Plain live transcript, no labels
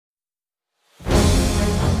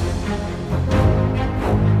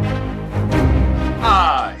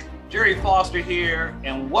Foster here,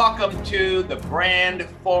 and welcome to the Brand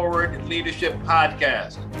Forward Leadership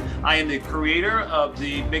Podcast. I am the creator of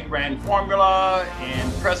the Big Brand Formula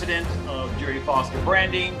and president of Jerry Foster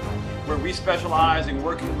Branding, where we specialize in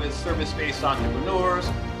working with service-based entrepreneurs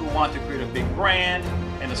who want to create a big brand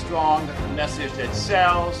and a strong message that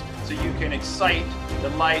sells so you can excite,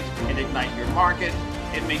 delight, and ignite your market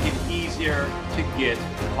and make it easier to get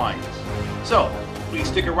clients. So please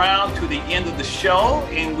stick around to the end of the show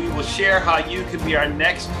and we will share how you can be our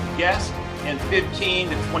next guest in 15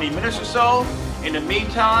 to 20 minutes or so. In the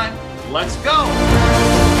meantime, let's go.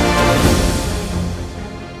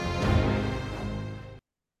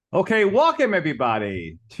 Okay, welcome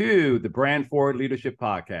everybody to the Brand Forward Leadership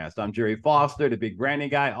Podcast. I'm Jerry Foster, the big branding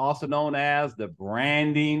guy, also known as the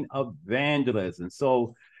branding evangelist. And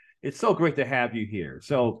so it's so great to have you here.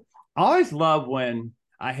 So I always love when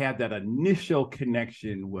I have that initial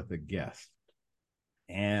connection with a guest.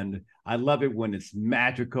 And I love it when it's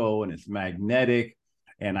magical and it's magnetic.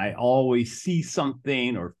 And I always see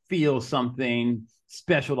something or feel something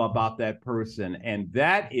special about that person. And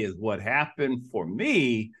that is what happened for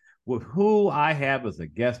me with who I have as a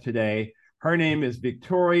guest today. Her name is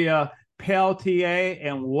Victoria Pelletier.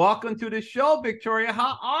 And welcome to the show, Victoria.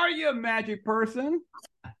 How are you, magic person?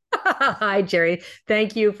 Hi, Jerry.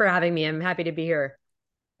 Thank you for having me. I'm happy to be here.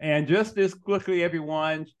 And just as quickly,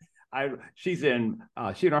 everyone, she and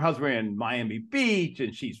her husband are in Miami Beach,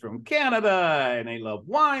 and she's from Canada, and they love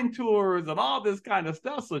wine tours and all this kind of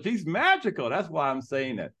stuff. So she's magical. That's why I'm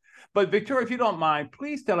saying it. But Victoria, if you don't mind,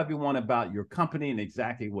 please tell everyone about your company and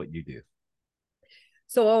exactly what you do.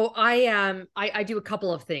 So I do a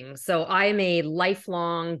couple of things. So I am a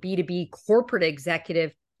lifelong B2B corporate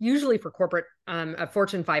executive, usually for corporate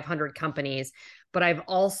Fortune 500 companies, but I've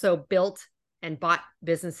also built and bought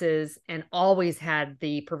businesses and always had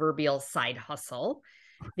the proverbial side hustle.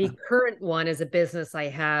 The current one is a business I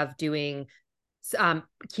have doing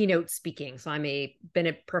keynote speaking. So been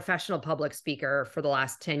a professional public speaker for the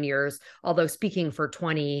last 10 years, although speaking for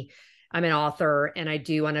 20. I'm an author, and I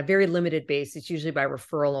do on a very limited basis, usually by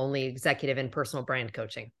referral only, executive and personal brand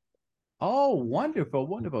coaching. Oh, wonderful,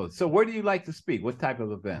 wonderful. So where do you like to speak? What type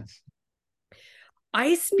of events?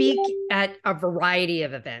 I speak at a variety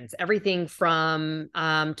of events, everything from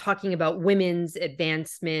talking about women's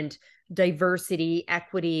advancement, diversity,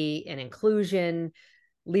 equity, and inclusion,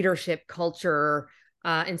 leadership, culture,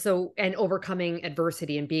 and overcoming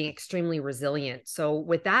adversity and being extremely resilient. So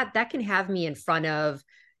with that can have me in front of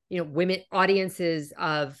women audiences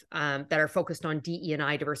of that are focused on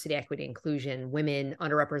DE&I, diversity, equity, inclusion, women,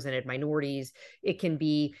 underrepresented minorities. It can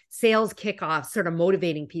be sales kickoffs, sort of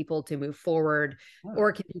motivating people to move forward, or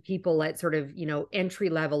it can be people at sort of, entry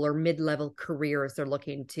level or mid-level careers. They're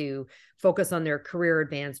looking to focus on their career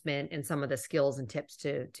advancement and some of the skills and tips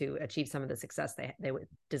to achieve some of the success they would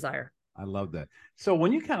desire. I love that. So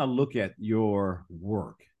when you kind of look at your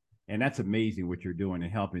work, and that's amazing what you're doing and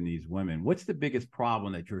helping these women, what's the biggest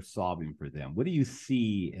problem that you're solving for them? What do you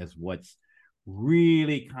see as what's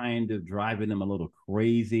really kind of driving them a little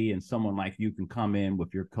crazy, and someone like you can come in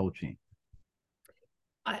with your coaching?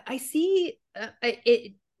 I see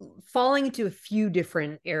it falling into a few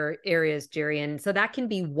different areas, Jerry. And so that can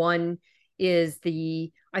be one is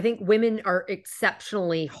I think women are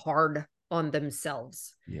exceptionally hard on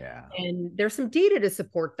themselves. Yeah. And there's some data to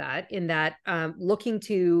support that, in that looking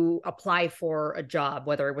to apply for a job,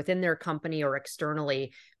 whether within their company or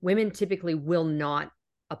externally, women typically will not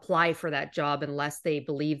apply for that job unless they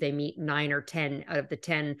believe they meet 9 or 10 out of the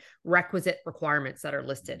 10 requisite requirements that are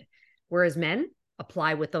listed. Whereas men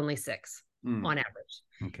apply with only 6 on average.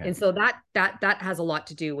 Okay. And so that has a lot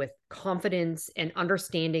to do with confidence and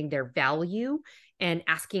understanding their value and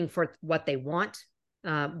asking for what they want,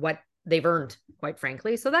 what they've earned, quite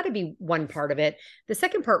frankly. So that'd be one part of it. The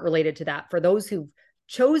second part related to that, for those who've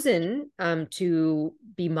chosen to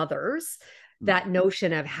be mothers, that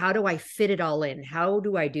notion of how do I fit it all in? How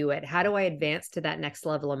do I do it? How do I advance to that next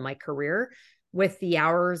level in my career with the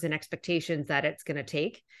hours and expectations that it's going to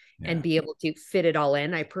take, and be able to fit it all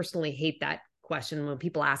in? I personally hate that question when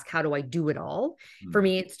people ask, how do I do it all? For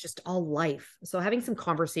me, it's just all life. So having some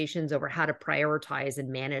conversations over how to prioritize and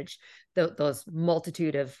manage those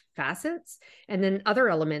multitude of facets. And then other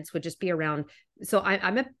elements would just be around. So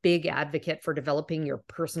I'm a big advocate for developing your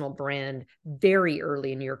personal brand very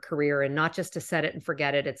early in your career, and not just to set it and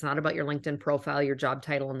forget it. It's not about your LinkedIn profile, your job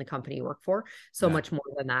title, and the company you work for. So much more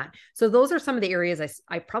than that. So those are some of the areas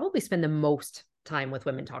I probably spend the most time with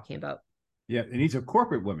women talking about. Yeah. And these are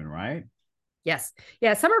corporate women, right? Yes.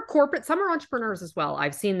 Yeah. Some are corporate, some are entrepreneurs as well.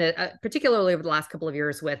 I've seen that, particularly over the last couple of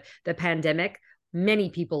years with the pandemic, many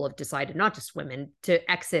people have decided, not just women,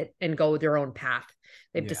 to exit and go their own path.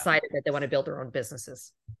 They've decided that they want to build their own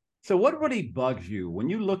businesses. So what really bugs you when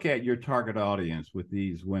you look at your target audience with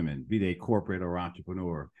these women, be they corporate or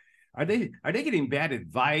entrepreneur? Are they getting bad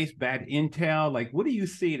advice, bad intel? Like, what do you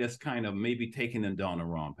see that's kind of maybe taking them down the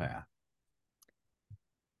wrong path?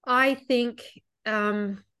 I think,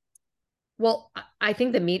 well, I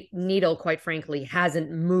think the needle, quite frankly,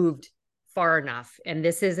 hasn't moved far enough. And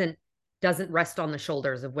this doesn't rest on the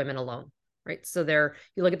shoulders of women alone, right? So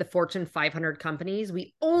you look at the Fortune 500 companies,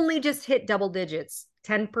 we only just hit double digits.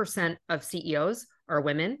 10% of CEOs are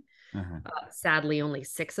women. Sadly, only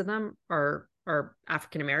 6 of them are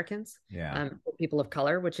African Americans, people of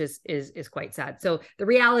color, which is quite sad. So the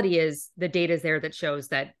reality is the data is there that shows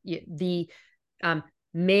that the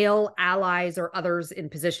male allies or others in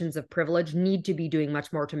positions of privilege need to be doing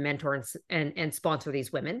much more to mentor and sponsor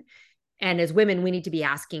these women. And as women, we need to be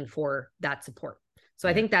asking for that support. So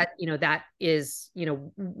I think that, that is,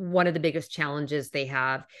 one of the biggest challenges they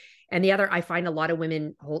have. And the other, I find a lot of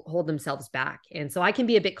women hold themselves back. And so I can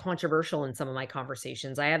be a bit controversial in some of my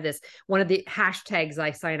conversations. I have one of the hashtags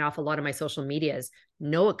I sign off a lot of my social media is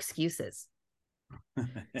no excuses.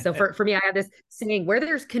 So for me, I have this saying, where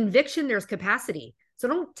there's conviction, there's capacity. So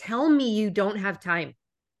don't tell me you don't have time,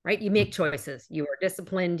 right? You make choices. You are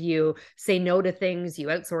disciplined. You say no to things. You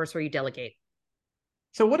outsource or you delegate.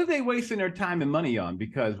 So what are they wasting their time and money on?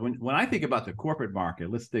 Because when I think about the corporate market,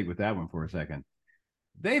 let's stay with that one for a second.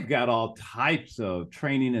 They've got all types of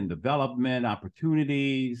training and development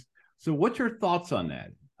opportunities. So what's your thoughts on that?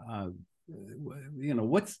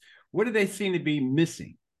 What do they seem to be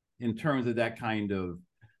missing in terms of that kind of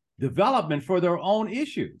development for their own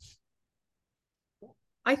issues?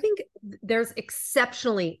 I think there's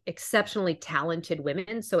exceptionally talented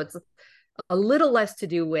women. So it's a little less to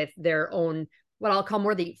do with their own, what I'll call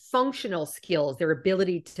more the functional skills, their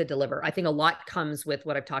ability to deliver. I think a lot comes with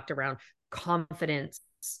what I've talked around confidence,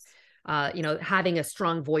 having a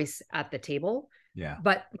strong voice at the table. Yeah.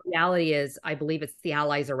 But the reality is, I believe it's the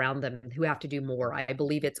allies around them who have to do more. I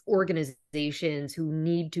believe it's organizations who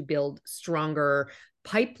need to build stronger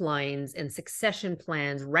pipelines and succession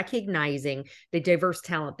plans, recognizing the diverse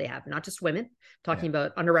talent they have, not just women, talking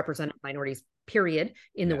about underrepresented minorities, period,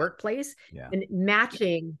 in the workplace, and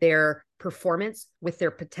matching their performance with their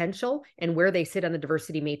potential and where they sit on the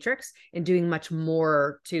diversity matrix, and doing much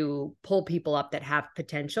more to pull people up that have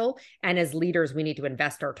potential. And as leaders, we need to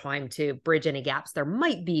invest our time to bridge any gaps there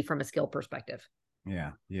might be from a skill perspective.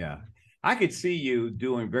 Yeah. I could see you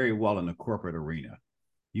doing very well in the corporate arena.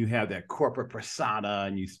 You have that corporate persona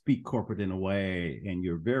and you speak corporate in a way, and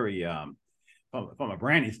you're very, from a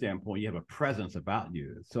branding standpoint, you have a presence about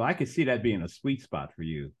you. So I could see that being a sweet spot for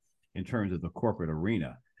you in terms of the corporate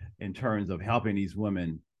arena, in terms of helping these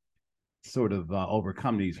women sort of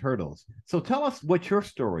overcome these hurdles. So tell us what your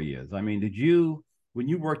story is. I mean, when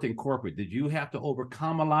you worked in corporate, did you have to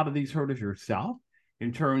overcome a lot of these hurdles yourself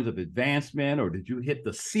in terms of advancement, or did you hit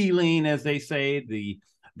the ceiling, as they say,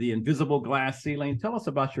 the invisible glass ceiling? Tell us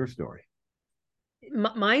about your story.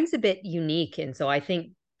 Mine's a bit unique. And so I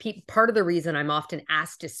think part of the reason I'm often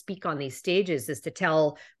asked to speak on these stages is to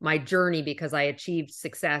tell my journey, because I achieved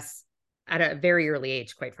success at a very early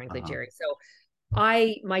age, quite frankly, Jerry. So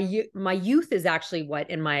my youth is actually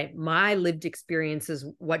and my lived experience is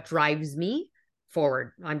what drives me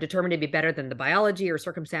forward. I'm determined to be better than the biology or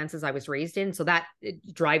circumstances I was raised in. So that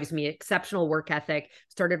drives me. Exceptional work ethic.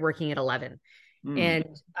 Started working at 11. And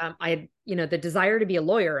I had, the desire to be a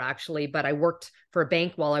lawyer, actually, but I worked for a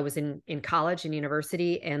bank while I was in college and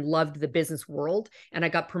university, and loved the business world. And I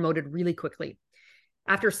got promoted really quickly.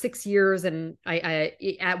 After 6 years and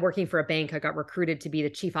at working for a bank, I got recruited to be the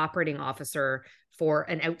chief operating officer for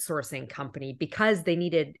an outsourcing company because they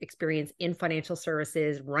needed experience in financial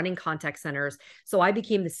services, running contact centers. So I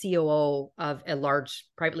became the COO of a large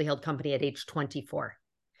privately held company at age 24.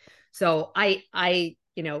 So I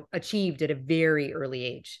achieved at a very early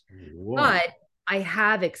age. Whoa. But I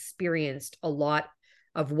have experienced a lot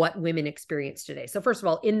of what women experience today. So first of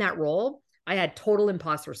all, in that role, I had total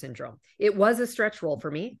imposter syndrome. It was a stretch role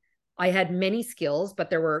for me. I had many skills, but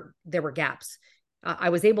there were gaps. I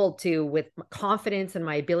was able to, with confidence and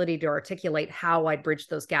my ability to articulate how I'd bridge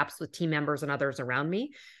those gaps with team members and others around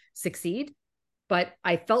me, succeed. But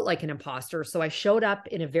I felt like an imposter. So I showed up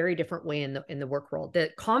in a very different way in the work world. The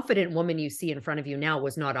confident woman you see in front of you now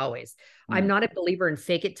was not always. I'm not a believer in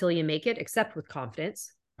fake it till you make it, except with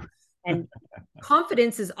confidence. And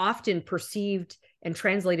confidence is often perceived and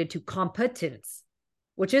translated to competence,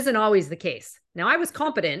 which isn't always the case. Now, I was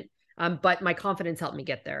competent. But my confidence helped me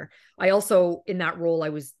get there. I also, in that role, I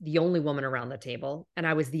was the only woman around the table, and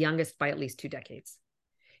I was the youngest by at least 2 decades.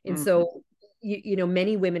 And so,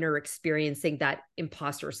 many women are experiencing that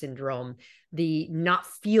imposter syndrome, the not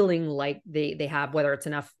feeling like they have, whether it's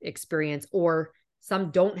enough experience, or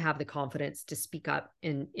some don't have the confidence to speak up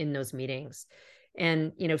in those meetings.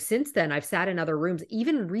 And, since then, I've sat in other rooms.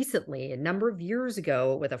 Even recently, a number of years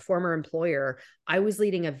ago, with a former employer, I was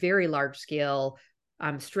leading a very large scale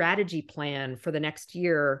strategy plan for the next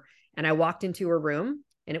year. And I walked into a room,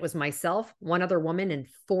 and it was myself, one other woman, and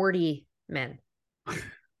 40 men.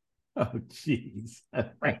 Oh, geez.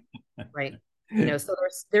 Right. Right. So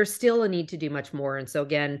there's still a need to do much more. And so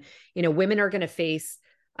again, women are going to face,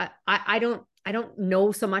 I don't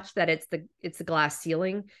know so much that it's the glass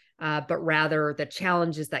ceiling, but rather the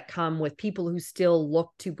challenges that come with people who still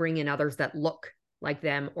look to bring in others that look like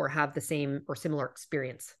them or have the same or similar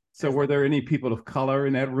experience. So were there any people of color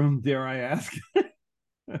in that room, dare I ask?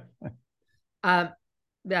 A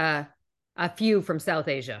few from South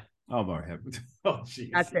Asia. Oh, my heavens. Oh,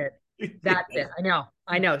 geez. That's it. That's it. I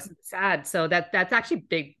know. It's sad. So that's actually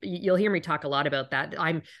big. You'll hear me talk a lot about that.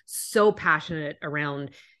 I'm so passionate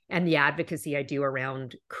around, and the advocacy I do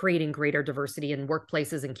around creating greater diversity in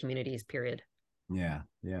workplaces and communities, period. Yeah.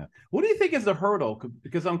 Yeah. What do you think is the hurdle?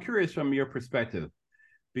 Because I'm curious from your perspective,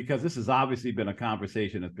 because this has obviously been a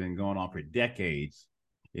conversation that's been going on for decades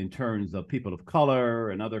in terms of people of color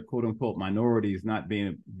and other quote unquote minorities not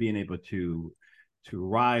being able to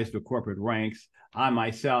rise to corporate ranks. I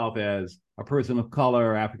myself, as a person of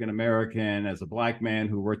color, African American, as a Black man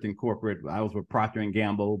who worked in corporate, I was with Procter and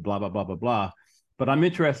Gamble, blah, blah, blah, blah, blah. But I'm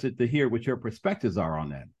interested to hear what your perspectives are on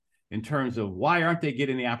that in terms of why aren't they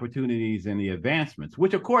getting the opportunities and the advancements,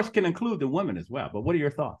 which of course can include the women as well. But what are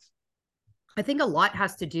your thoughts? I think a lot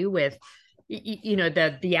has to do with,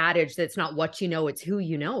 the adage that's not what you know, it's who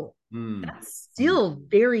you know. That's still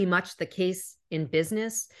very much the case in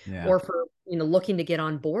business or for, looking to get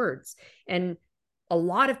on boards. And a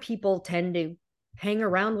lot of people tend to hang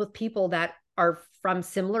around with people that are from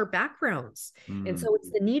similar backgrounds. And so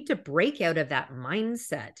it's the need to break out of that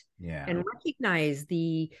mindset and recognize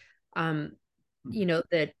the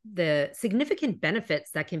significant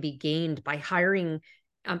benefits that can be gained by hiring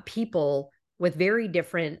people with very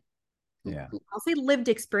different, I'll say, lived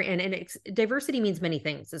experience. And diversity means many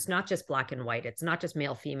things. It's not just black and white. It's not just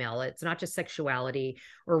male, female. It's not just sexuality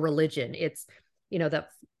or religion. It's, the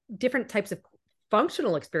different types of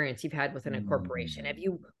functional experience you've had within a corporation. Have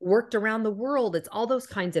you worked around the world? It's all those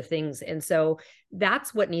kinds of things. And so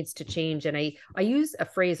that's what needs to change. And I use a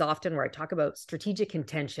phrase often where I talk about strategic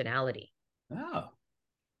intentionality. Oh.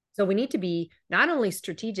 So we need to be not only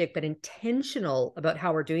strategic, but intentional about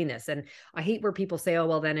how we're doing this. And I hate where people say, oh,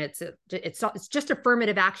 well, then it's just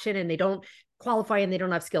affirmative action and they don't qualify and they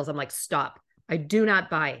don't have skills. I'm like, stop. I do not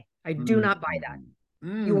buy that.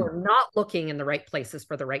 You are not looking in the right places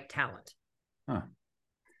for the right talent. Huh.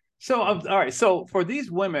 So, all right. So for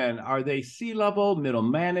these women, are they C-level, middle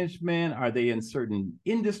management? Are they in certain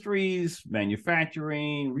industries,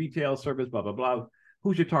 manufacturing, retail, service, blah, blah, blah?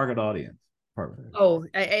 Who's your target audience? Perfect. Oh,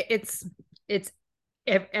 it's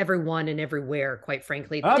everyone and everywhere, quite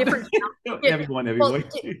frankly. Different everyone everywhere.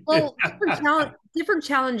 Different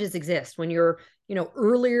challenges exist when you're,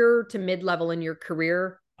 earlier to mid-level in your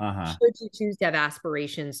career. Should you choose to have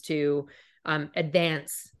aspirations to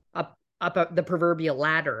advance up the proverbial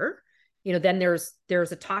ladder, then there's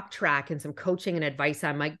a talk track and some coaching and advice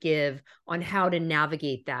I might give on how to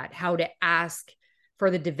navigate that, how to ask for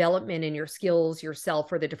the development in your skills yourself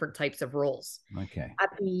for the different types of roles. Okay. At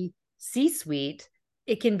the C-suite,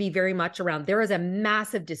 it can be very much around, there is a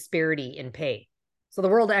massive disparity in pay. So the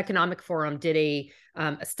World Economic Forum did a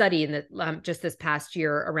study in just this past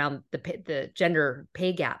year around the gender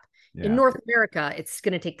pay gap. Yeah. In North America, it's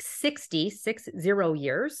going to take 60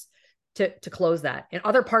 years to close that. In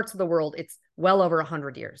other parts of the world, it's well over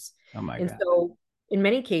 100 years. Oh my God. So in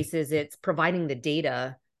many cases, it's providing the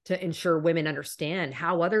data to ensure women understand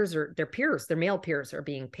how others are, their male peers are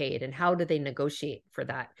being paid, and how do they negotiate for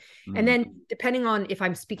that. And then depending on if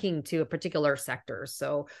I'm speaking to a particular sector.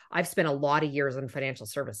 So I've spent a lot of years in financial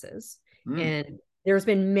services, and there's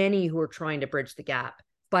been many who are trying to bridge the gap.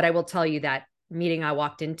 But I will tell you that meeting I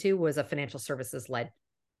walked into was a financial services led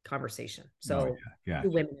conversation. So 2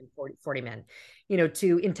 women and 40 men,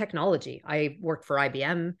 in technology. I worked for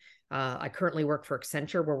IBM. I currently work for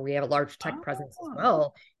Accenture, where we have a large tech presence as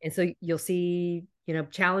well. And so you'll see,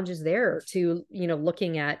 challenges there to,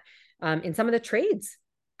 looking at in some of the trades,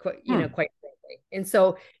 quite frankly. And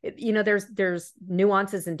so, there's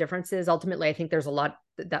nuances and differences. Ultimately, I think there's a lot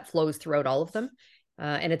that flows throughout all of them.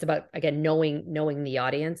 And it's about, again, knowing the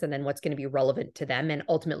audience and then what's going to be relevant to them and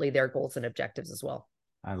ultimately their goals and objectives as well.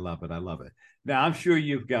 I love it. I love it. Now, I'm sure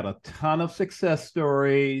you've got a ton of success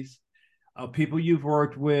stories of people you've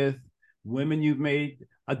worked with, women you've made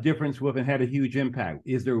a difference with and had a huge impact.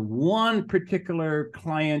 Is there one particular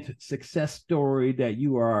client success story that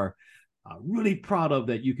you are really proud of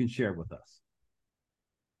that you can share with us?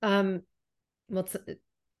 Well,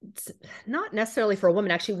 it's not necessarily for a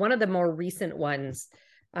woman. Actually, one of the more recent ones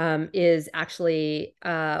is actually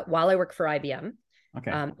while I worked for IBM.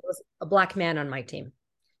 Okay. There was a Black man on my team.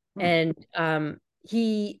 And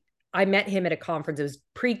I met him at a conference. It was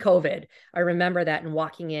pre-COVID. I remember that, and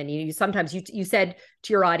walking in, you sometimes you said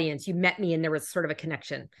to your audience, you met me and there was sort of a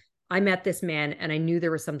connection. I met this man and I knew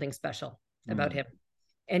there was something special about him.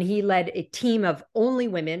 And he led a team of only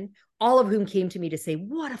women, all of whom came to me to say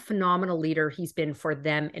what a phenomenal leader he's been for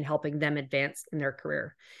them in helping them advance in their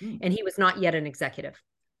career. And he was not yet an executive.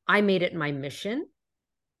 I made it my mission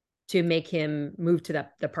to make him move to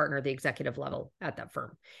the partner, the executive level at that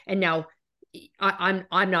firm. And now I'm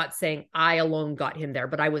not saying I alone got him there,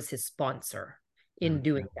 but I was his sponsor in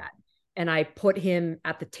doing that. And I put him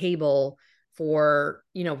at the table for,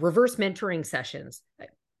 reverse mentoring sessions.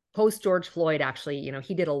 Post George Floyd, actually,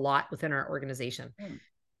 he did a lot within our organization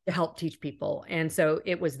to help teach people. And so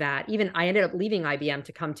it was that. Even I ended up leaving IBM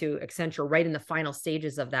to come to Accenture right in the final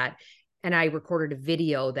stages of that. And I recorded a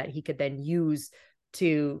video that he could then use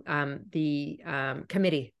to the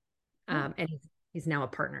committee. And he's now a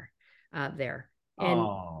partner there.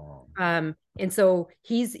 And so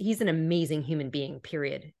he's an amazing human being,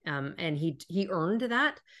 period. And he earned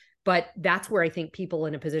that. But that's where I think people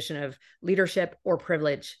in a position of leadership or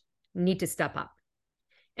privilege need to step up.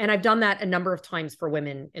 And I've done that a number of times for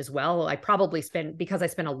women as well. Because I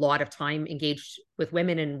spend a lot of time engaged with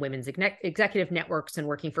women and women's executive networks and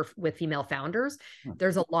working with female founders.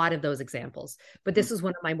 There's a lot of those examples, but this is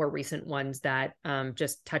one of my more recent ones that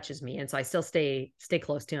just touches me. And so I still stay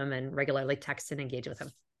close to him and regularly text and engage with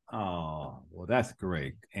him. Oh, well, that's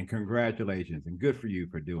great. And congratulations, and good for you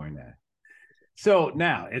for doing that. So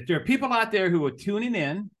now, if there are people out there who are tuning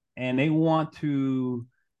in and they want to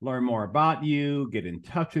learn more about you, get in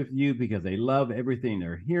touch with you because they love everything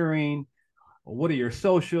they're hearing, what are your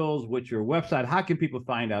socials? What's your website? How can people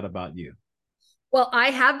find out about you? Well, I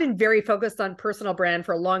have been very focused on personal brand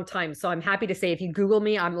for a long time. So I'm happy to say if you Google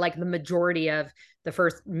me, I'm like the majority of the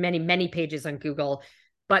first many, many pages on Google.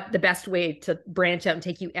 But the best way to branch out and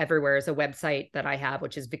take you everywhere is a website that I have,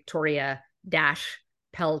 which is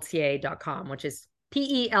Victoria-Pelletier.com, which is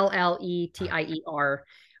Pelletier.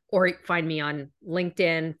 Or find me on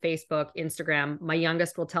LinkedIn, Facebook, Instagram. My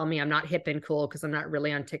youngest will tell me I'm not hip and cool because I'm not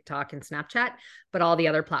really on TikTok and Snapchat, but all the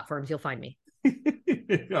other platforms, you'll find me.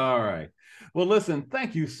 All right. Well, listen,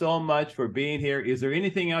 thank you so much for being here. Is there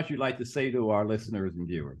anything else you'd like to say to our listeners and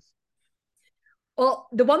viewers? Well,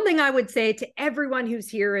 the one thing I would say to everyone who's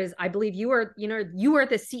here is I believe you are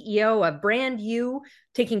the CEO of Brand You,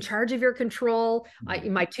 taking charge of your control.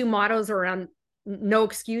 My two mottos are around no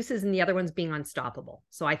excuses, and the other one's being unstoppable.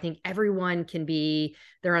 So I think everyone can be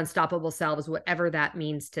their unstoppable selves, whatever that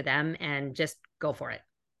means to them, and just go for it.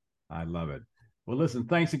 I love it. Well, listen,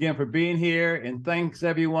 thanks again for being here, and thanks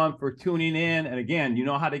everyone for tuning in. And again, you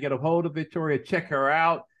know how to get a hold of Victoria. Check her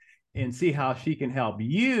out and see how she can help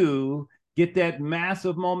you get that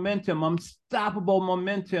massive momentum, unstoppable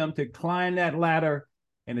momentum to climb that ladder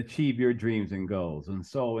and achieve your dreams and goals. And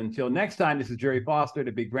so until next time, this is Jerry Foster,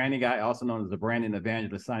 the big branding guy, also known as the branding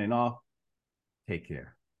evangelist, signing off. Take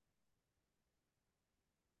care.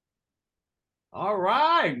 All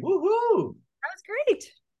right. Woohoo. That was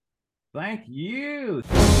great. Thank you.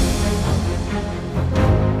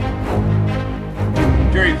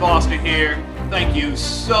 Jerry Foster here. Thank you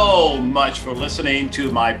so much for listening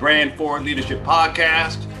to my Brand Forward Leadership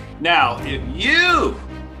podcast. Now, if you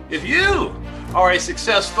are a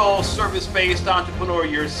successful service-based entrepreneur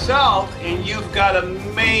yourself and you've got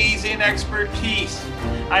amazing expertise,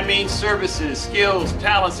 I mean services, skills,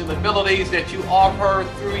 talents, and abilities that you offer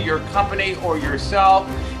through your company or yourself,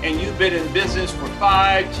 and you've been in business for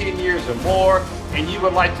 5, 10 years or more, and you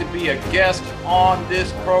would like to be a guest on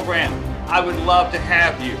this program, I would love to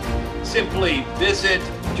have you. Simply visit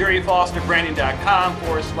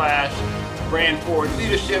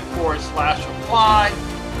jerryfosterbranding.com/brand-forward-leadership/apply,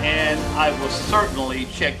 and I will certainly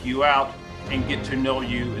check you out and get to know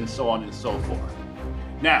you and so on and so forth.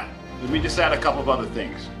 Now, let me just add a couple of other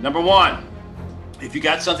things. Number one, if you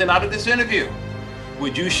got something out of this interview,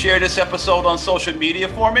 would you share this episode on social media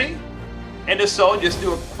for me? And if so, just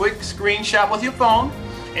do a quick screenshot with your phone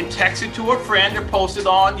and text it to a friend or post it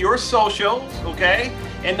on your socials, okay?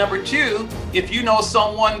 And number two, if you know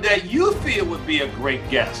someone that you feel would be a great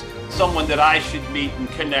guest, someone that I should meet and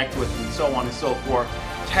connect with and so on and so forth,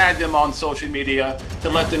 tag them on social media to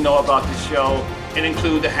let them know about the show and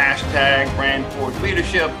include the hashtag Brand Forward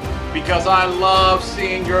Leadership, because I love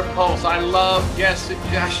seeing your posts. I love guest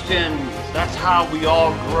suggestions. That's how we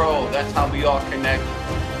all grow. That's how we all connect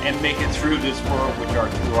and make it through this world, which are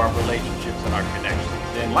through our relationships and our connections.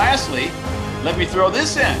 And lastly, let me throw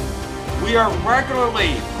this in. We are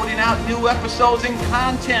regularly putting out new episodes and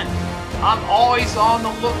content. I'm always on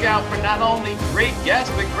the lookout for not only great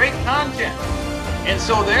guests, but great content. And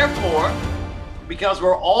so therefore, because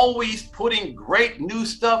we're always putting great new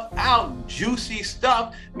stuff out, juicy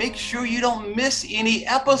stuff, make sure you don't miss any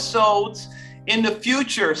episodes in the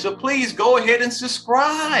future. So please go ahead and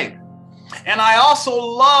subscribe. And I also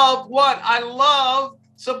love what? I love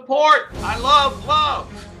support. I love.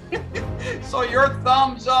 So your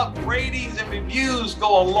thumbs up, ratings, and reviews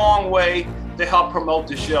go a long way to help promote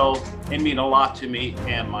the show and mean a lot to me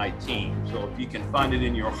and my team. So if you can find it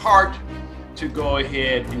in your heart to go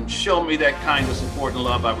ahead and show me that kind of support and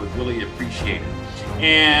love, I would really appreciate it.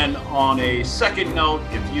 And on a second note,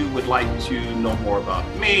 if you would like to know more about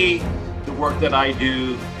me, the work that I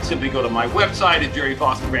do, simply go to my website at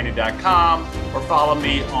jerryfosterbranding.com or follow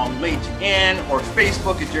me on LinkedIn or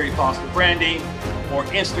Facebook at Jerry Foster Branding or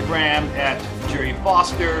Instagram at Jerry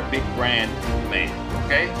Foster Big Brand Man.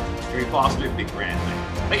 Okay? Jerry Foster Big Brand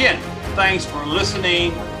Man. Again, thanks for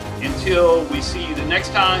listening. Until we see you the next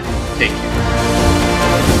time, take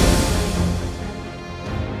care.